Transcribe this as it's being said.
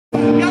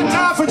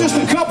out for just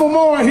a couple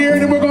more here,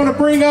 and then we're going to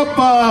bring up,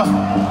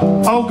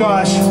 oh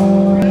gosh.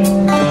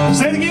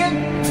 Say it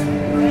again?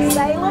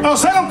 Oh,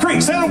 Salem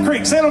Creek, Salem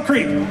Creek, Salem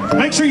Creek.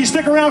 Make sure you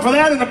stick around for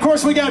that. And of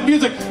course, we got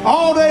music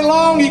all day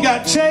long. You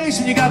got Chase,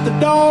 and you got the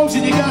Dogs,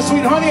 and you got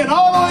Sweet Honey, and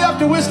all the way up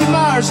to Whiskey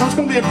Myers. So it's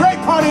going to be a great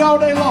party all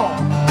day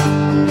long.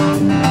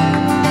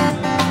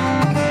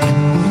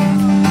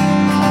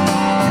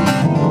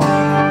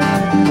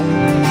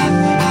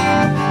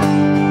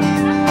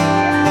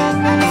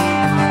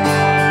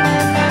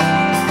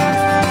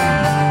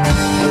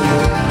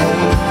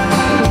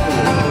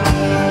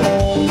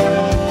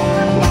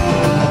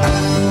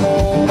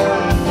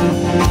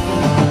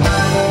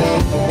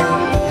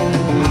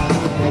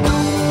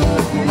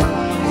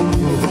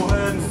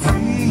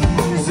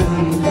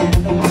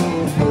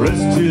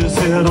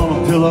 On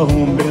a pillow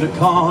made of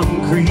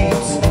concrete,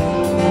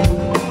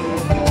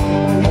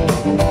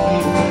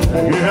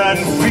 yeah,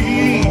 and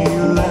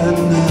feeling,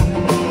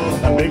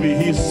 and maybe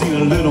he's seen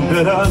a little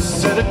better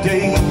set of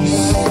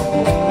days.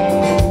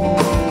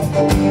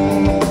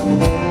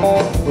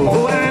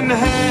 Oh, and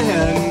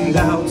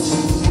handouts,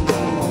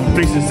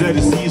 faces that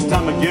he sees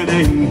time again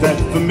ain't that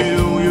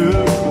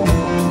familiar.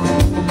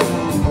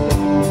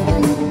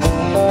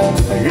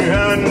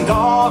 Yeah, and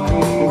dark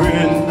and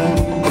grin,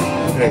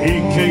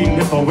 he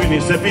can't help when he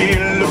said he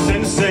looks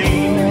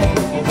insane.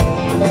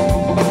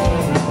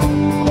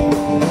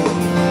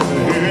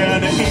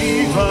 And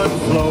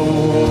Evenflow,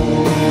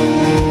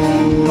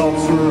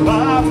 thoughts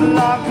survive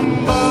like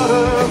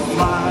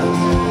butterflies.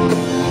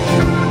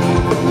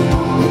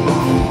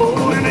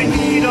 Oh, and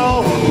he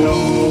don't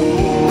know,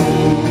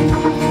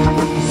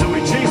 so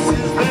he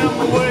chases them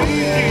away.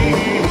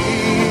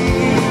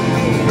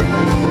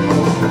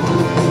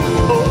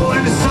 Oh,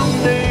 and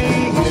someday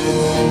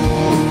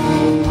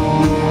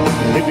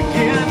it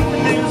begin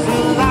is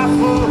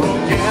life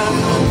again,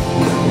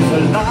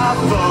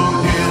 life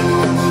again,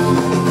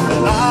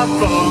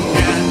 life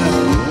again.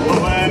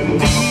 Oh, and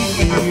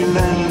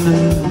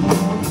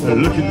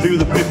dealing, looking through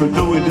the paper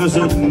though he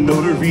doesn't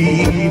know to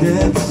read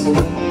it.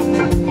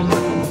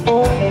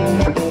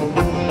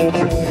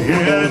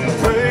 Yeah, and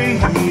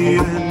praying,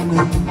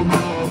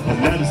 and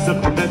that is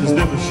something that has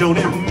never shown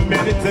him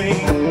anything.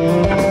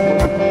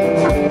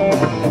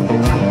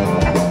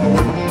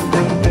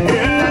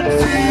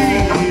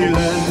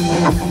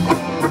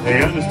 He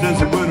understands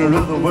the winter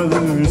of the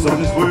weather is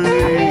on its way.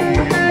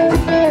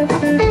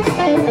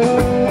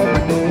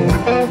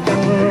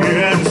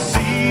 And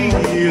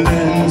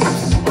ceilings,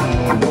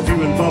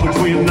 few and far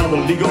between other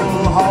legal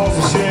halls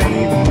of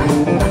shame.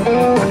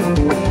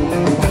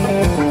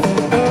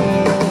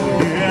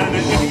 And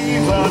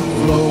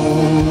Evenflow,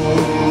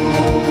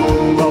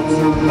 thoughts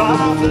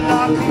survive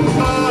like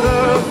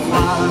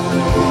butterflies.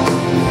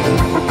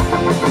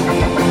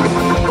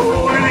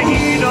 Oh, and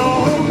he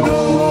don't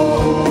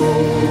know,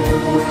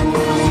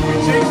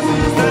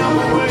 chases them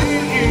away.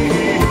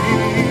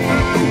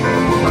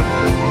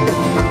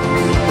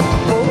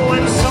 Oh,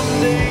 and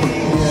someday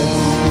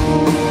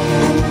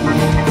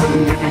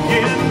it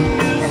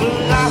begins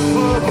life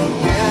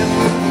again.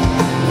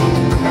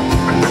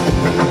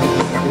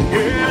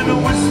 In a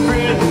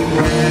whispering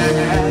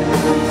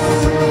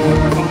hands,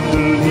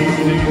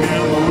 leading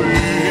him away,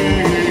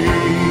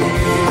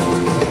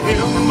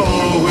 him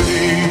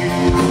away,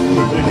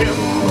 him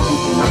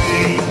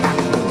away.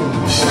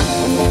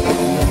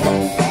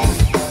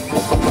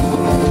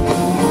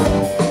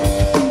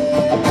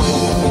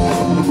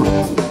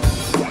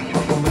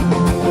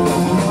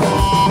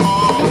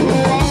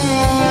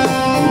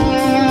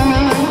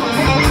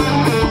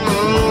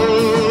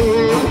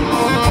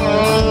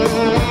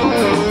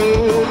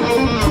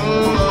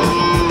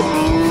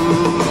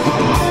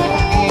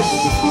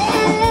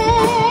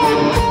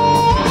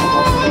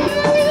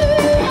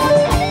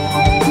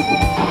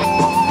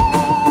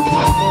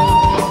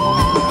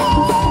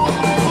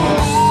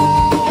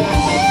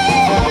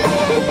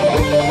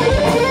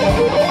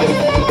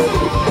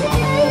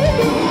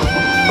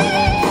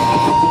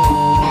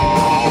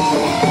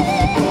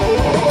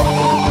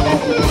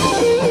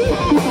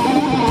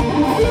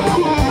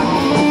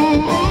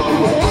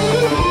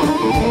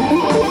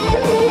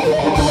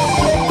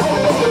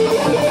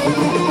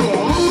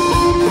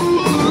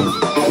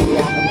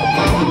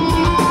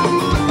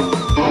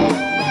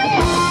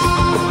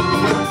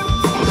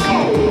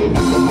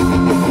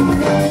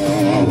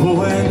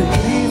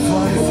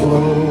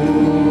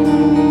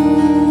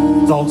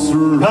 Thoughts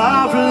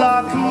arrive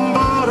like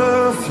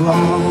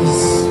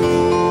butterflies.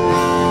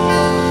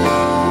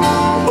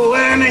 Oh,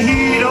 and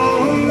he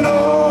don't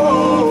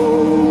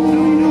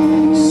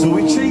know, so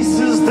he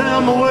chases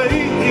them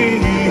away.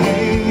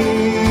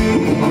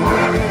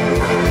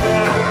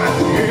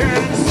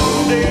 And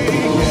someday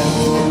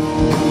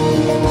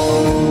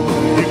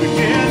it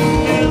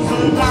begins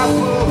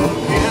life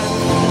again.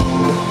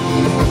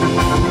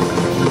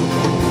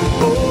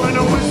 Oh, and a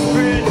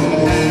whispering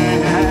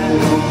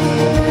hand,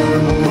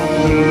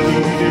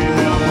 leading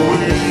them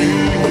away.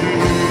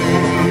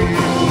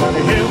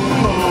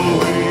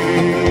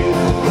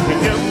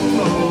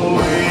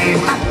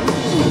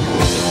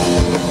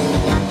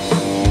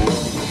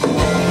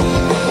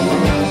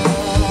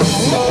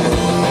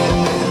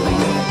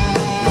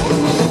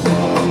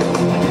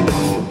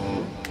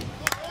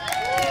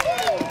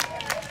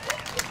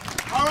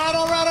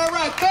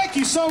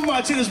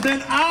 much. It has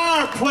been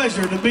our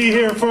pleasure to be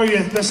here for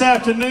you this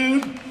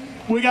afternoon.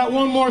 We got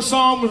one more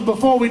song, but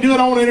before we do it,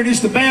 I want to introduce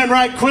the band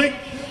right quick.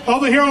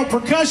 Over here on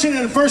percussion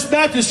in the First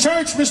Baptist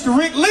Church, Mr.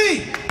 Rick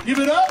Lee. Give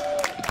it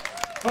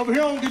up. Over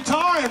here on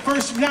guitar in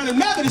First United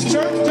Methodist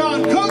Church,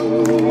 John Cook.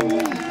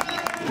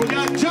 We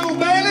got Joe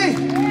Bailey,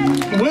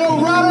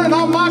 Will Rudder, and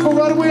I'm Michael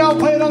Rudder. We all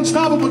play at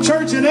Unstoppable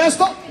Church in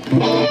Estill.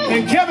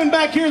 And Kevin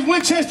back here is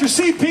Winchester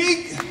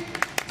CP.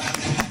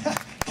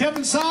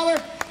 Kevin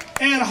Soller.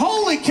 And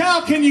holy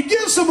cow, can you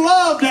give some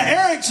love to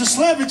Eric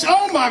Zaslevich?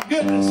 Oh my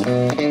goodness.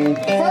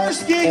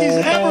 First gig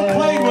he's ever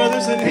played with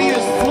us, and he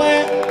is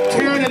flat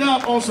tearing it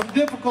up on some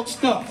difficult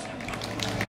stuff.